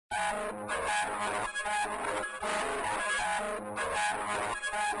You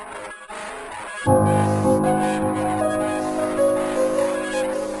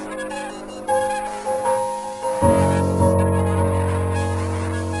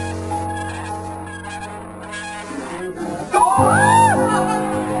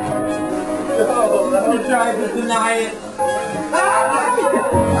tried to deny it.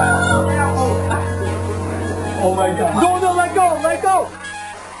 Oh my god. No, let go, let go!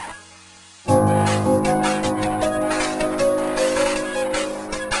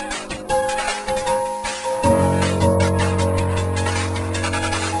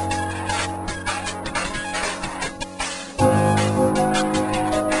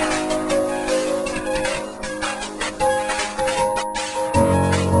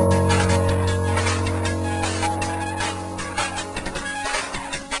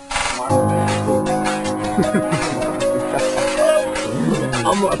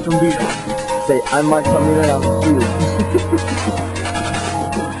 I'm Mark Tombino. Say, I'm Mark Tombino and I'm huge.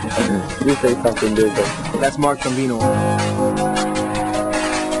 You say something big. That's Mark Tombino.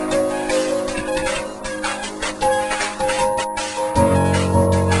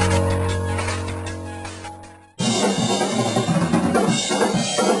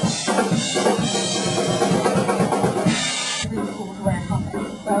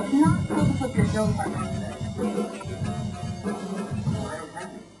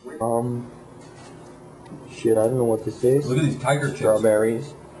 Shit, I don't know what this is. Look at these tiger chips.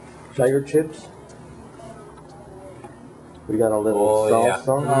 Strawberries. Tiger chips. We got a little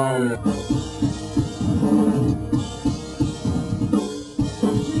salsa.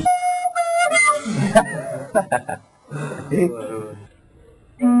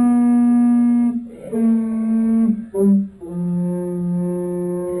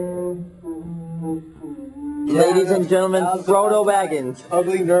 Ladies and gentlemen, Frodo Baggins.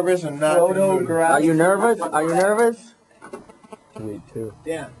 Ugly, nervous, and not. Frodo, are you nervous? Are you nervous? Me too.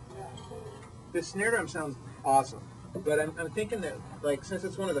 Yeah. The snare drum sounds awesome, but I'm thinking that, like, since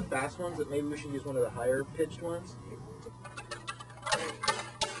it's one of the fast ones, that maybe we should use one of the higher pitched ones.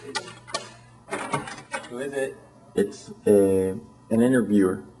 Who is it? It's an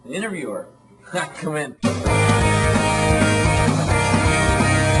interviewer. An interviewer. Come in.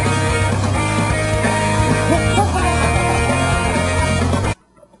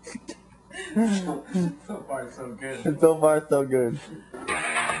 So far, so good. So far, so good.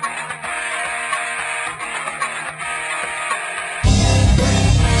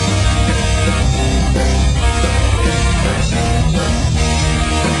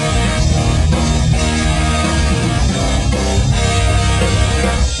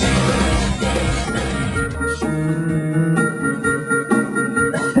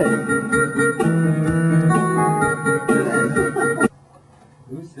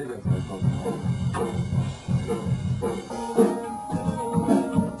 Who's sitting?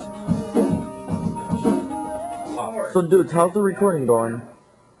 So, dudes, how's the recording going?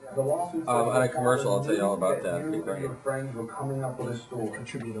 On a commercial, I'll tell you all about that. Friends were coming up with a story.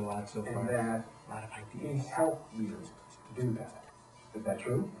 Contribute a lot so far. And that A lot of he ideas. helped you to do that. Is that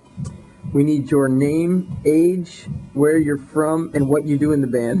true? We need your name, age, where you're from, and what you do in the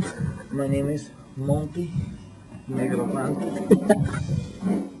band. My name is Monty Negro Franco.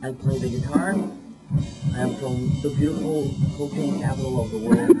 I play the guitar. I am from the beautiful cocaine capital of the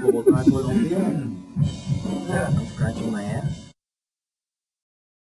world, Bogotá, Colombia. I'm scratching my ass.